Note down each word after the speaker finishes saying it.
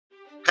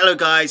Hello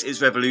guys,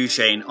 it's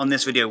Revolution. On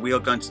this video we are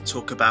going to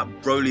talk about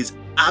Broly's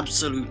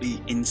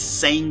absolutely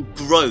insane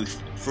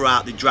growth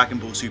throughout the Dragon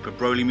Ball Super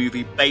Broly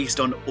movie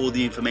based on all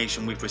the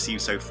information we've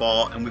received so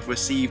far, and we've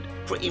received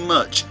pretty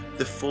much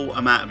the full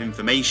amount of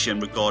information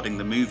regarding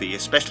the movie,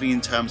 especially in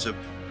terms of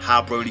how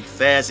Broly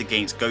fares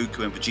against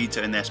Goku and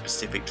Vegeta in their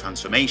specific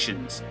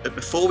transformations. But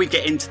before we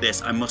get into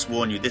this, I must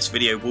warn you, this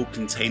video will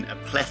contain a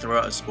plethora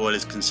of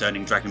spoilers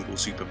concerning Dragon Ball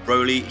Super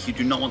Broly. If you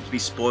do not want to be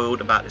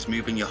spoiled about this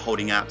movie and you're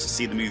holding out to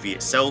see the movie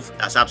itself,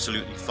 that's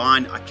absolutely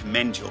fine. I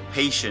commend your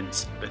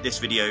patience, but this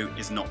video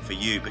is not for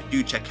you. But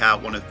do check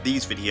out one of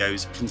these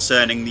videos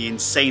concerning the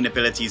insane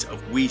abilities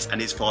of Whis and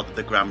his father,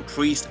 the Grand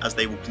Priest, as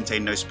they will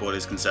contain no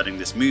spoilers concerning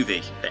this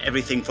movie. But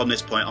everything from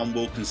this point on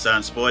will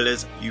concern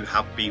spoilers. You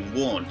have been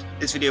warned.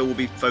 This video will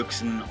be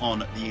focusing on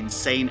the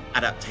insane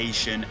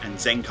adaptation and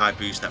Zenkai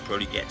boost that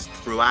Broly gets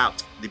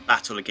throughout the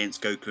battle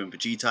against Goku and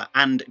Vegeta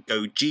and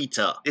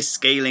Gogeta. This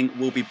scaling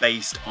will be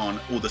based on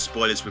all the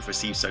spoilers we've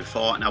received so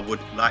far, and I would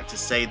like to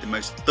say the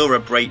most thorough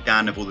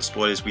breakdown of all the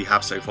spoilers we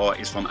have so far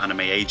is from Anime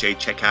AJ.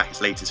 Check out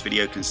his latest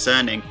video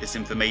concerning this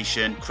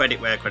information.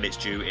 Credit where credit's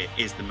due, it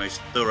is the most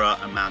thorough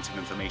amount of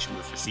information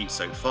we've received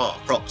so far.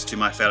 Props to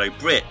my fellow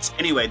Brits.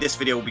 Anyway, this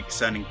video will be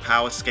concerning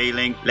power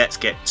scaling. Let's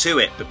get to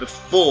it. But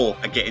before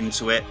I get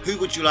into it, who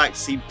would you like to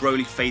see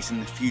Broly face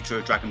in the future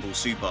of Dragon Ball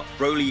Super?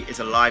 Broly is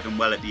alive and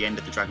well at the end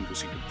of the Dragon Ball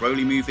Super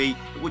Broly movie,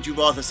 but would you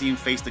rather see him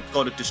face the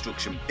God of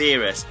Destruction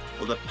Beerus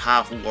or the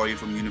powerful warrior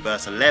from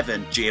Universe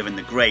 11, Jiren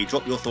the Grey?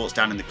 Drop your thoughts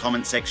down in the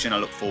comment section. I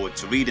look forward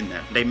to reading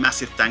them. And a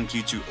massive thank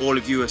you to all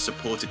of you who have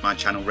supported my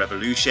channel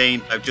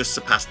Revolution. I've just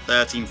surpassed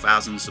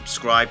 13,000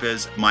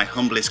 subscribers. My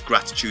humblest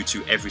gratitude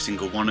to every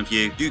single one of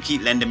you. Do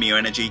keep lending me your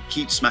energy,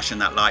 keep smashing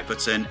that like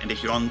button, and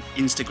if you're on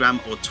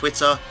Instagram or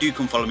Twitter, do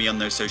come follow me on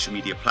those social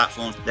media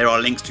platforms. There are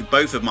links to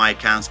both of my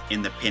accounts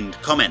in the pinned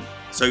comment.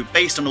 So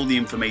based on all the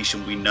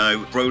information we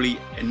know, Broly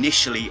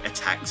initially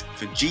attacks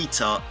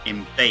Vegeta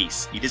in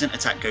base. He doesn't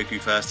attack Goku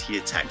first, he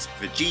attacks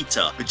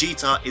Vegeta.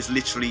 Vegeta is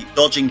literally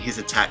dodging his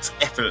attacks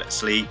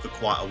effortlessly for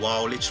quite a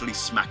while, literally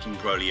smacking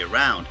Broly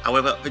around.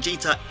 However,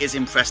 Vegeta is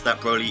impressed that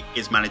Broly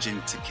is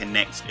managing to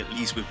connect at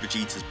least with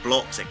Vegeta's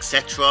blocks,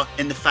 etc.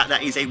 And the fact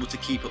that he's able to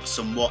keep up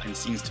somewhat and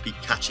seems to be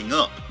catching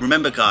up.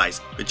 Remember guys,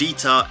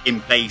 Vegeta in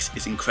base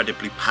is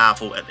incredibly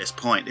powerful at this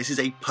point. This is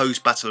a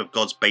post-Battle of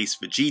Gods base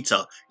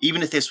Vegeta.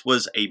 Even if this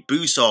was a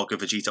Buu Saga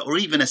Vegeta or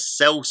even a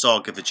Cell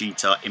Saga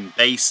Vegeta in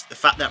base, the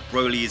fact that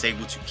Broly is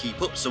able to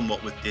keep up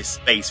somewhat with this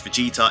base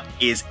Vegeta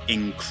is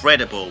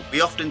incredible.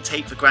 We often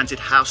take for granted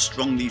how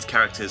strong these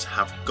characters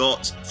have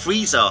got.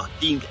 Frieza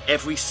deemed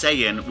every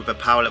Saiyan with a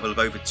power level of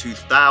over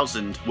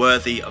 2000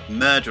 worthy of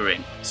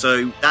murdering,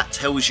 so that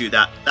tells you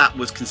that that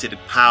was considered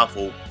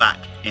powerful back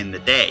in the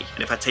day.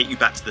 And if I take you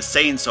back to the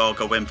Saiyan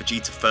Saga, when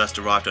Vegeta first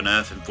arrived on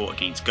Earth and fought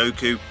against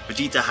Goku,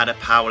 Vegeta had a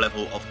power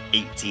level of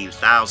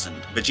 18,000.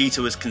 Vegeta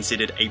was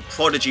considered a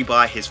prodigy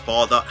by his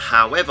father.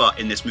 However,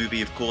 in this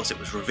movie, of course, it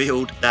was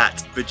revealed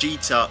that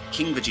Vegeta,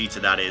 King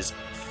Vegeta that is,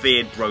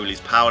 feared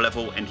Broly's power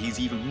level, and he's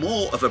even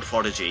more of a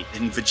prodigy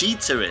than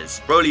Vegeta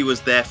is. Broly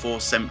was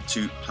therefore sent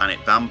to planet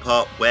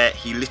Vampa, where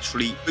he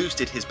literally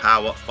boosted his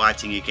power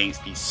fighting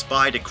against these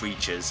spider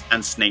creatures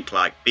and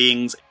snake-like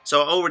beings.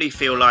 So I already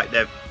feel like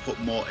they've put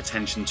more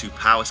attention to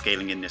power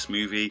scaling in this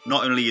movie.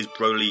 Not only is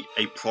Broly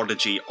a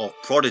prodigy of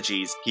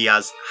prodigies, he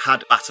has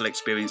had battle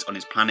experience on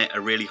his planet,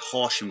 a really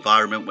harsh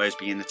environment where he's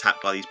being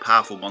attacked by these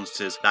powerful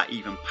monsters that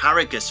even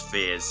Paragus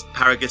fears.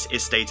 Paragus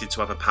is stated to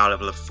have a power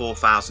level of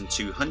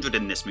 4,200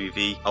 in this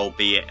movie,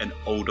 albeit an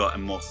older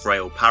and more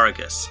frail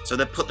Paragus. So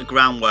they've put the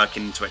groundwork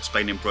into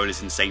explaining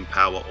Broly's insane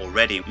power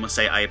already. I must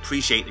say I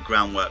appreciate the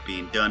groundwork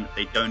being done.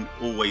 They don't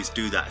always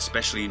do that,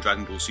 especially in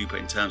Dragon Ball Super,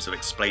 in terms of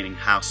explaining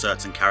how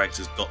certain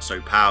characters got so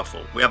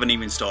powerful. We haven't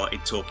even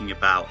started talking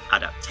about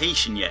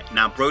adaptation yet.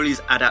 Now,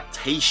 Broly's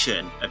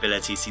adaptation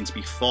ability seems to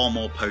be far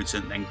more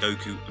potent than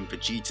Goku and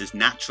Vegeta's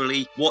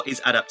naturally. What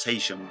is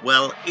adaptation?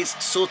 Well,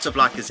 it's sort of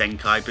like a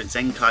Zenkai, but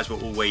Zenkais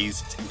were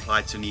always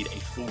implied to need a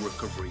full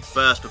recovery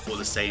first before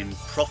the Saiyan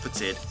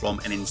profited from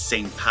an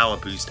insane power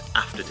boost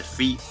after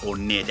defeat or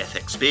near-death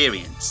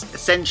experience.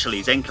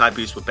 Essentially, Zenkai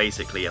boosts were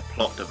basically a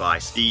plot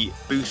device. The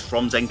boost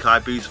from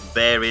Zenkai boosts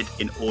varied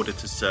in order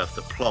to serve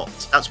the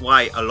plot. That's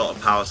why a lot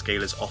of power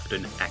scalers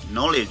often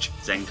acknowledge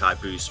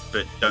Zenkai boosts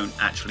but don't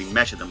actually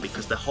measure them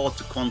because they're hard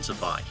to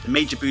quantify. The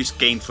major boost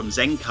gained from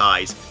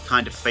Zenkais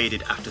kind of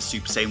faded after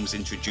Super Saiyan was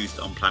introduced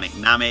on planet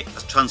Namek,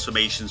 as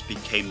transformations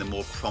became the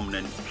more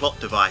prominent plot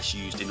device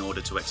used in order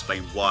to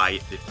explain why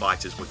the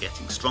fighters were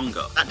getting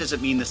stronger. That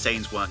doesn't mean the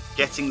Saiyans weren't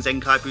getting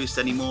Zenkai boosts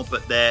anymore,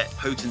 but their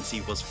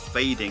potency was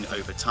fading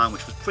over time,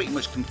 which was pretty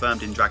much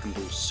confirmed in Dragon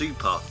Ball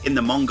Super. In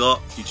the manga,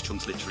 Future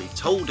Trunks literally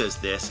told us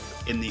this.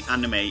 In the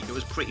anime, it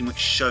was pretty much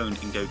shown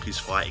in Goku's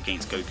fight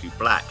against Goku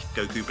Black.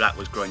 Goku Black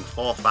was growing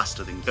far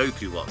faster than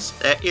Goku was.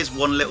 There is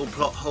one little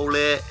plot hole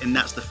here, and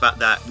that's the fact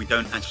that we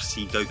don't actually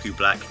see Goku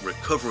Black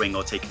recovering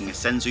or taking a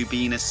Senzu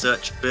bean as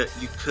such, but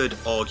you could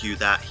argue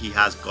that he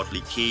has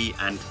godly ki,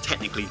 and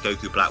technically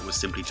Goku Black was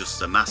simply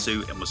just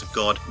Zamasu and was a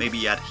god. Maybe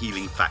he had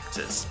healing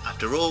factors.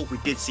 After all, we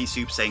did see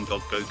Super Saiyan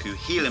God Goku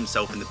heal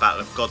himself in the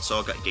Battle of God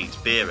Saga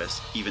against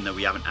Beerus, even though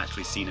we haven't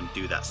actually seen him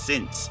do that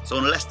since. So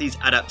unless these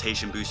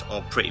adaptation boosts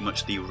are pretty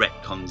much the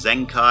retcon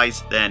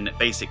Zenkais, then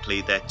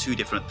basically they're two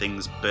different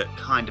things but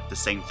kind of the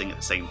same thing at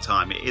the same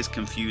time. It is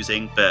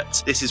confusing,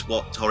 but this is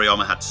what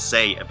Toriyama had to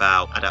say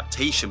about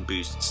adaptation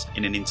boosts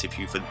in an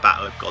interview for the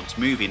Battle of Gods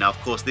movie. Now of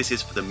course this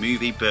is for the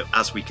movie, but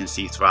as we can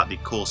see throughout the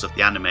course of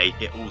the anime,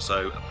 it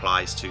also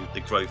applies to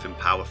the growth in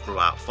power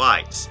throughout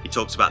fights. He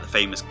talks about the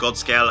famous God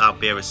scale, how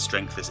Beerus'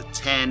 strength is a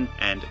 10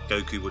 and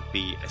Goku would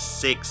be a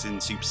 6 in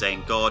Super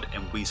Saiyan God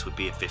and Whis would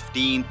be a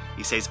 15.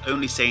 He says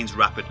only Saiyans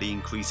rapidly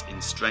increase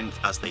in strength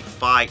as they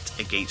fight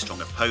against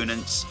strong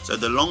opponents, so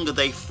the longer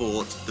they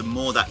fought, the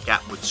more that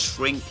gap would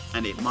shrink,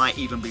 and it might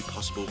even be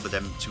possible for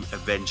them to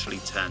eventually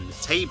turn the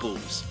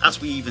tables.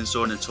 As we even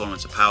saw in the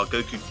Tournament of Power,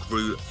 Goku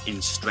grew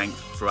in strength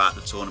throughout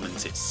the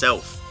tournament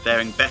itself,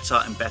 faring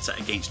better and better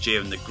against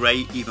Jiren the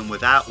Grey even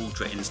without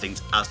Ultra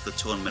Instinct as the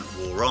tournament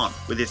wore on,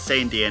 with his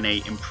Saiyan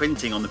DNA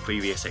imprinting on the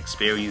previous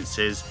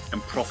experiences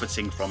and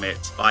profiting from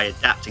it by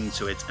adapting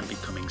to it and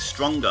becoming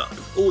stronger.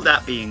 With all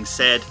that being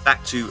said,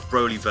 back to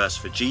Broly vs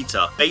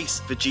Vegeta. Base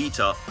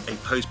Vegeta, a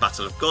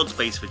post-Battle of Gods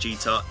base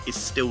Vegeta, is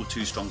still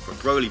too strong for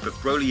Broly, but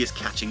Broly is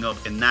catching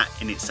up, and that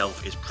in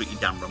itself is pretty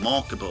damn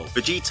remarkable.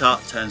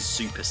 Vegeta turns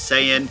Super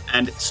Saiyan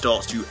and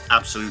starts to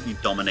absolutely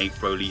dominate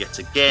Broly yet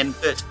again,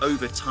 but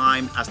over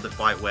time, as the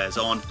fight wears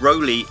on,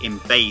 Broly in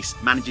base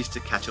manages to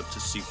catch up to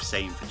Super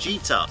Saiyan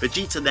Vegeta.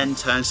 Vegeta then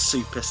turns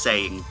Super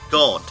Saiyan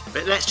God.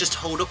 But let's just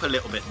hold up a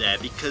little bit there,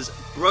 because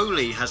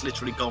Broly has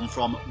literally gone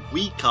from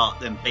weaker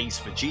than base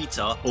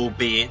Vegeta,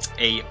 albeit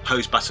a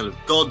post-Battle of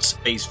Gods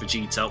base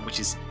Vegeta, which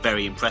is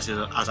very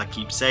impressive as I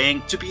keep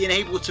saying, to being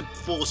able to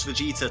force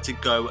Vegeta to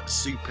go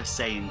Super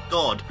Saiyan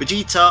God.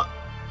 Vegeta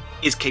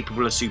is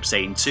capable of Super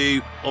Saiyan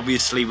 2.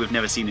 Obviously we've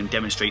never seen him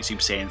demonstrate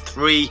Super Saiyan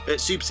 3, but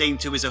Super Saiyan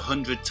 2 is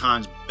 100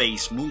 times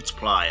base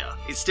multiplier.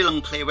 It's still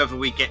unclear whether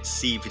we get to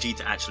see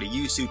Vegeta actually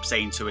use Super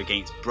Saiyan 2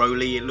 against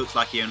Broly. It looks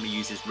like he only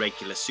uses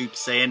regular Super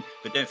Saiyan,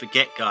 but don't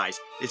forget guys,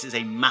 this is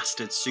a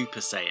mastered Super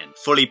Saiyan,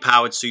 fully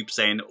powered Super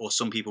Saiyan, or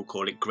some people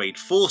call it grade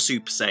 4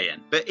 Super Saiyan.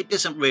 But it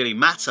doesn't really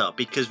matter,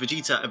 because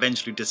Vegeta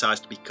eventually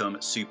decides to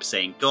become Super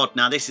Saiyan God.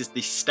 Now this is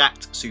the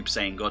stacked Super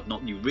Saiyan God,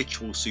 not the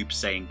ritual Super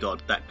Saiyan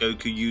God that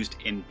Goku used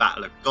in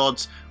Battle of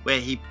Gods, where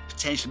he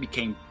potentially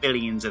became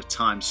billions of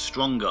times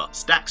stronger.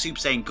 Stacked Super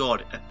Saiyan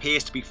God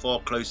appears to be far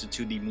closer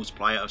to the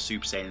multiplier of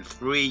Super Saiyan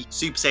 3.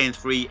 Super Saiyan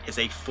 3 is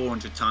a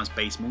 400 times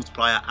base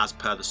multiplier as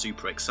per the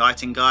Super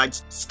Exciting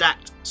guides.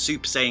 Stacked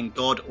Super Saiyan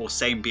God, or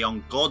Saiyan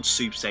Beyond God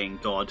Super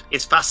Saiyan God,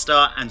 is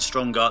faster and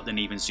stronger than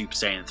even Super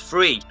Saiyan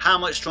 3. How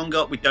much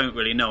stronger, we don't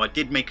really know. I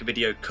did make a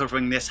video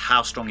covering this,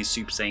 how strong is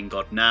Super Saiyan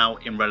God now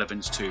in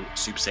relevance to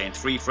Super Saiyan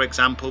 3 for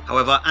example.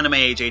 However, Anime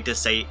AJ does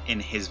say in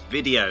his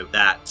video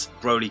that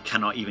Broly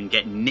cannot even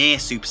get near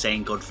Super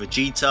Saiyan God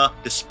Vegeta.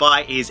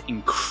 Despite his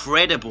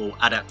incredible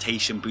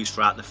adaptation boost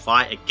throughout the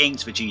fight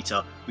against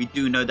Vegeta, we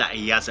do know that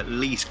he has at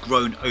least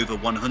grown over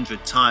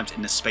 100 times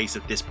in the space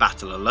of this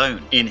battle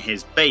alone in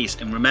his base.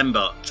 And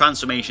remember,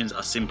 transformations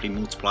are simply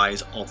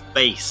multipliers of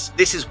base.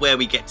 This is where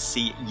we get to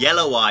see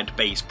yellow-eyed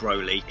base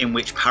Broly, in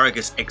which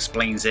Paragus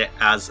explains it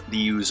as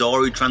the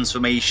Uzaru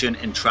transformation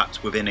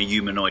entrapped within a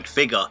humanoid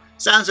figure.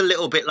 Sounds a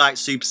little bit like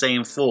Super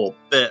Saiyan 4,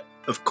 but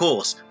of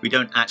course, we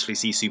don't actually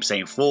see Super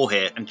Saiyan 4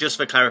 here. And just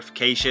for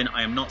clarification,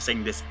 I am not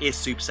saying this is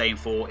Super Saiyan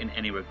 4 in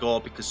any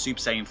regard, because Super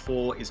Saiyan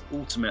 4 is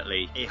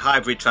ultimately a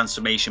hybrid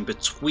transformation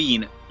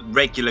between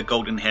regular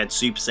golden-haired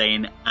Super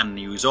Saiyan and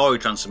the Uzaru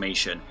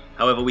transformation.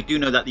 However, we do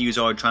know that the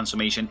Uzaru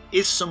transformation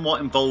is somewhat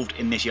involved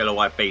in this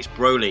yellow-eyed base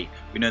Broly.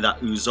 We know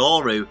that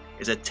Uzaru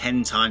is a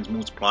 10 times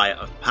multiplier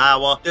of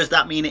power. Does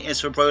that mean it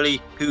is for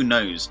Broly? Who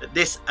knows? But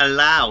this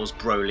allows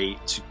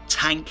Broly to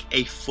tank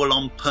a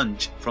full-on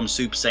punch from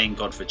Super Saiyan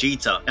God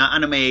Vegeta. Now,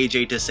 Anime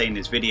AJ does say in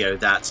this video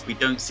that we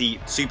don't see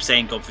Super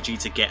Saiyan God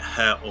Vegeta get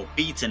hurt or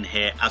beaten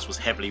here, as was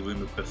heavily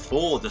rumoured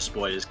before the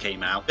spoilers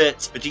came out, but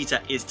Vegeta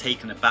is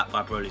taken aback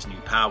by Broly's new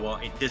power.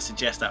 It does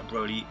suggest that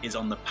Broly is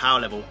on the power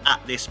level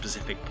at this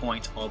specific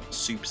point of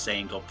Super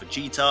Saiyan God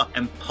Vegeta,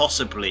 and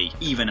possibly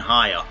even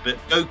higher. But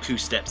Goku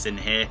steps in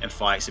here and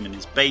fights him in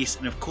his base,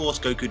 and of course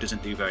Goku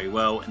doesn't do very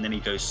well, and then he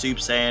goes Super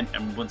Saiyan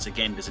and once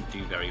again doesn't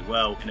do very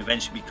well, and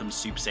eventually becomes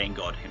Super Saiyan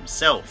God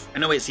himself. I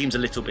know it seems a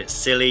little bit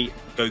silly,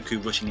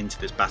 Goku rushing into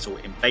this battle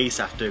in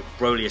base after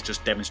Broly has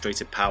just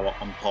demonstrated power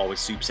on par with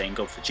Super Saiyan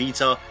God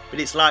Vegeta, but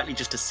it's likely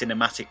just a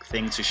cinematic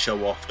thing to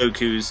show off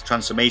Goku's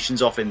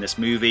transformations off in this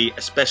movie,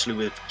 especially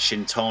with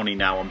Shintani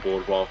now on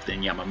board rather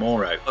than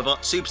Yamamuro. However,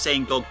 Super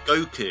Saiyan God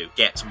Goku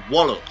gets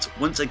walloped.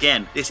 Once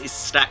again, this is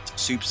stacked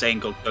Super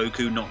Saiyan God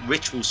Goku, not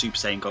Ritual Super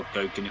Saiyan God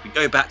Goku. And if we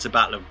go back to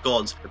Battle of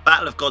Gods, the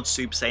Battle of Gods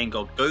Super Saiyan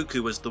God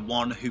Goku was the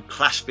one who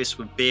clashed fists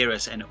with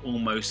Beerus and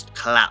almost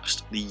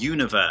collapsed the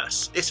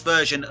universe. This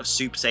version of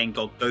Super Saiyan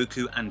God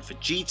Goku and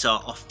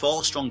Vegeta are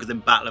far stronger than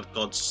Battle of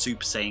Gods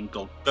Super Saiyan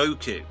God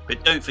Goku.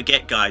 But don't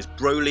forget guys,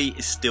 Broly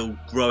is still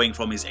growing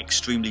from his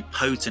extremely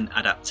potent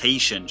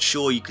adaptation.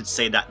 Sure, you could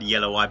say that the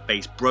Yellow Eye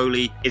based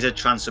Broly is a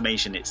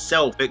transformation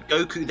itself, but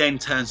Goku then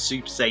turns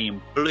Super Saiyan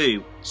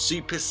Blue,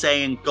 Super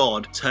Saiyan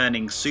God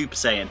turning Super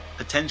Saiyan,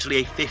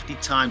 potentially a 50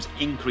 times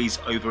increase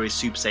over his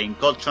Super Saiyan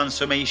God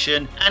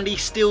transformation, and he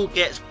still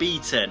gets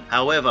beaten.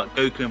 However,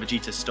 Goku and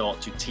Vegeta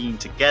start to team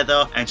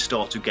together and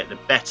start to get the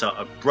better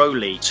of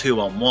Broly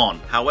 2-on-1.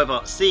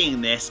 However, seeing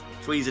this,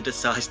 Frieza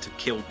decides to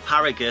kill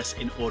Paragus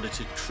in order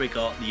to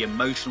trigger the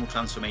emotional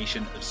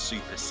transformation of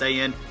Super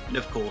Saiyan, and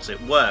of course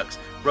it works.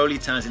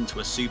 Broly turns into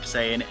a Super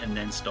Saiyan and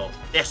then starts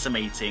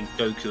decimating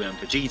Goku and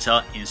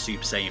Vegeta in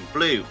Super Saiyan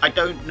Blue. I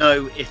don't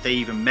know if they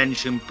even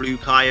mention Blue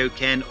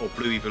Kaioken or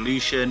Blue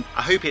Evolution.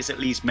 I hope it's at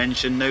least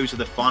mentioned. Those are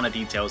the finer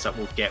details that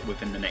we'll get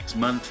within the next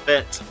month,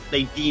 but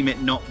they deem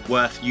it not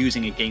worth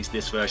using against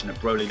this version of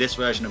Broly. This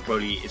version of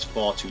Broly is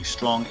far too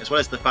strong, as well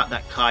as the fact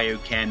that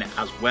Kaioken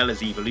as well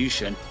as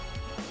Evolution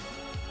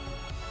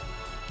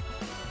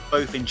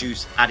both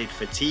induce added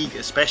fatigue,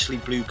 especially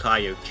Blue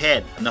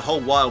Kaioken, and the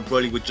whole while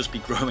Broly would just be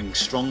growing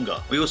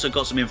stronger. We also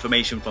got some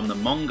information from the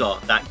manga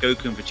that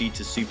Goku and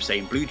Vegeta's Super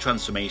Saiyan Blue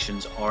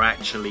transformations are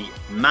actually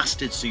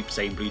mastered Super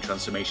Saiyan Blue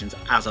transformations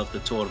as of the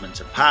Tournament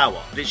of Power.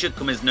 But it should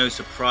come as no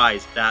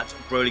surprise that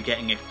Broly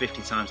getting a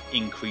 50 times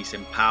increase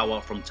in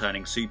power from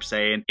turning Super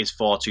Saiyan is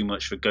far too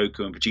much for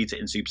Goku and Vegeta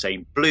in Super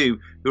Saiyan Blue,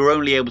 who are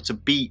only able to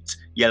beat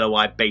Yellow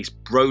Eye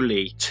based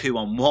Broly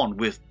 2-on-1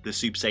 with the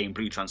Super Saiyan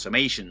Blue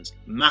transformations,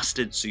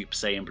 mastered Super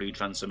Saiyan Blue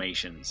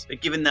transformations. But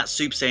given that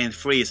Super Saiyan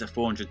 3 is a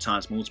 400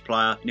 times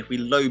multiplier, and if we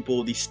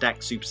lowball the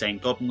stacked Super Saiyan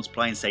God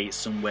multiplier and say it's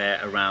somewhere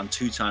around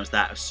 2 times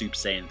that of Super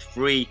Saiyan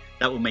 3,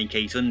 that will make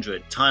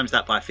 800. Times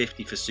that by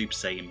 50 for Super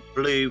Saiyan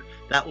Blue,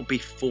 that will be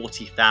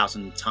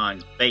 40,000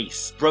 times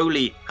base.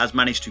 Broly has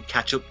managed to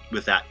catch up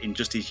with that in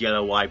just his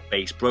Yellow Eye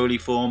base Broly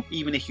form,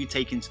 even if you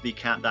take into the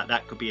account that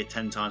that could be a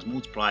 10 times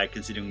multiplier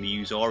considering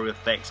the Uzaru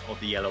effects of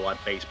the Yellow Eye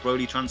base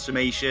Broly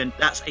transformation.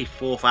 That's a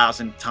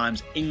 4,000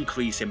 times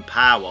increase in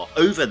power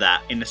over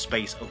that in the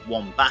space of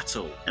one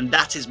battle. And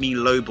that is me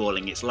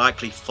lowballing, it's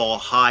likely far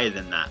higher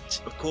than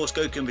that. Of course,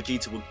 Goku and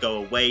Vegeta would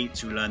go away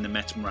to learn the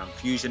Metamoran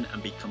Fusion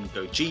and become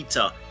Gogeta.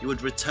 He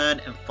would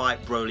return and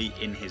fight Broly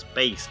in his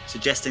base,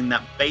 suggesting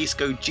that base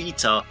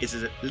Gogeta is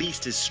at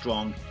least as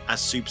strong as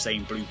Super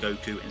Saiyan Blue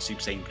Goku and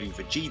Super Saiyan Blue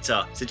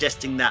Vegeta,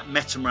 suggesting that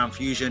Metamoran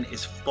Fusion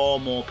is far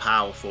more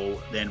powerful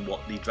than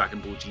what the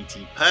Dragon Ball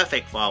GT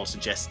Perfect file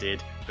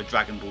suggested for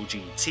Dragon Ball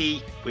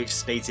GT, which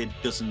stated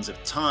dozens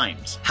of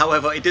times.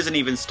 However, it doesn't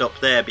even stop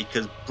there,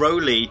 because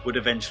Broly would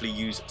eventually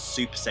use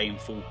Super Saiyan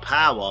Full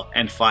Power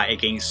and fight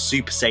against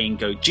Super Saiyan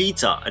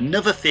Gogeta,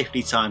 another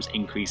 50 times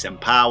increase in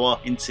power,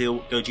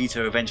 until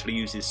Gogeta eventually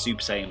uses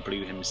Super Saiyan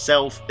Blue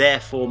himself,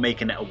 therefore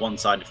making it a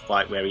one-sided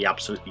fight where he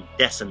absolutely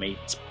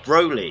decimates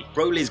Broly.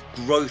 Broly's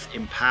growth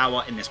in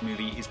power in this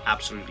movie is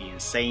absolutely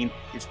insane.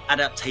 His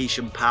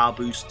adaptation power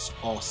boosts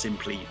are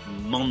simply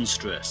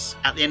monstrous.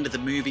 At the end of the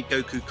movie,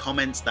 Goku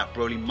comments that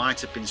Broly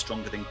might have been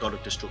stronger than God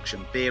of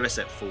Destruction Beerus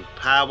at full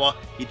power.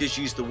 He does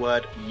use the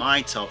word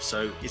might have,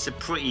 so it's a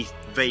pretty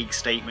vague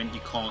statement,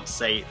 you can't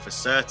say it for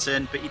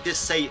certain, but he does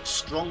say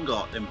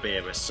stronger than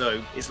Beerus,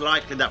 so it's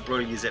likely that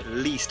Broly is at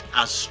least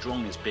as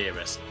strong as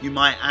Beerus. You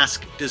might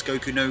ask, does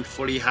Goku know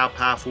fully how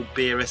powerful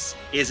Beerus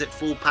is at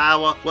full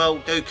power? Well,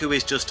 Goku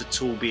is just a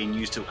tool being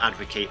used to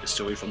advocate the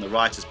story from the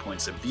writer's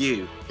points of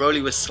view.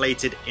 Broly was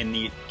slated in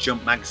the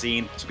Jump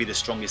magazine to be the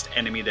strongest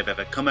enemy they've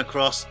ever come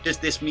across. Does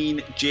this mean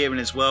Jiren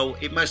as well?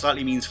 It most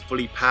likely means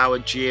fully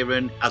powered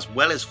Jiren as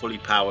well as fully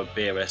powered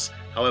Beerus.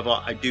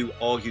 However, I do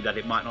argue that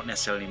it might not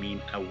necessarily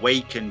mean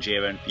awakened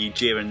Jiren, the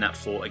Jiren that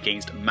fought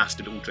against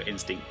Mastered Ultra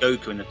Instinct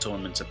Goku in the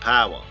Tournament of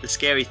Power. The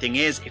scary thing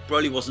is, if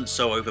Broly wasn't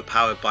so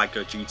overpowered by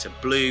Gogeta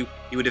Blue,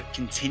 he would have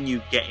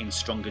continued getting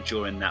stronger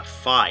during that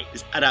fight.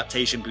 His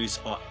adaptation boosts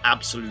are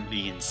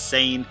absolutely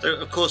insane. So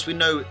of course we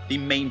know the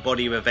main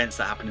body of events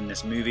that happen in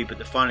this movie, but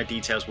the finer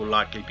details will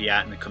likely be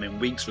out in the coming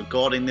weeks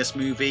regarding this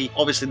movie.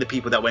 Obviously the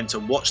people that went to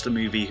watch the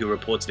movie who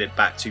reported it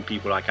back to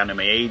people like Anime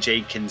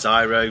AJ,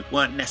 Kinzairo,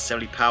 weren't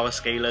necessarily power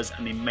scalers,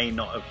 and they may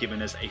not have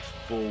given us a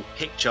full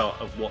picture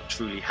of what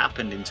truly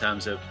happened in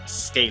terms of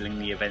scaling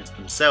the events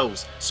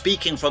themselves.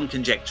 Speaking from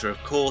conjecture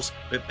of course,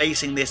 but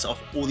basing this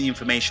off all the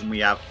information we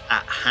have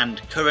at hand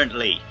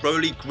currently.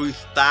 Broly grew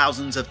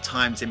thousands of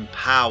times in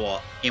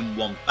power in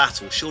one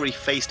battle. Sure, he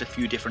faced a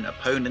few different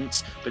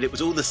opponents, but it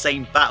was all the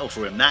same battle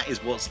for him. That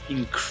is what's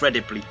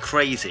incredibly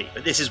crazy.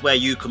 But this is where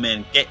you come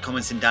in. Get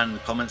commenting down in the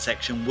comment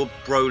section. Will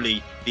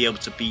Broly be able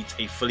to beat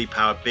a fully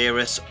powered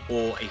Beerus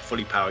or a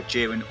fully powered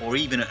Jiren, or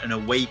even an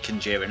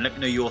awakened Jiren? Let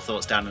me know your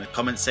thoughts down in the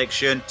comment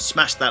section.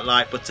 Smash that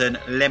like button,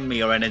 lend me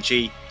your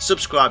energy,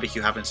 subscribe if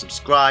you haven't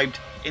subscribed.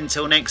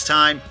 Until next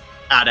time,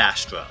 Ad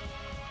Astra.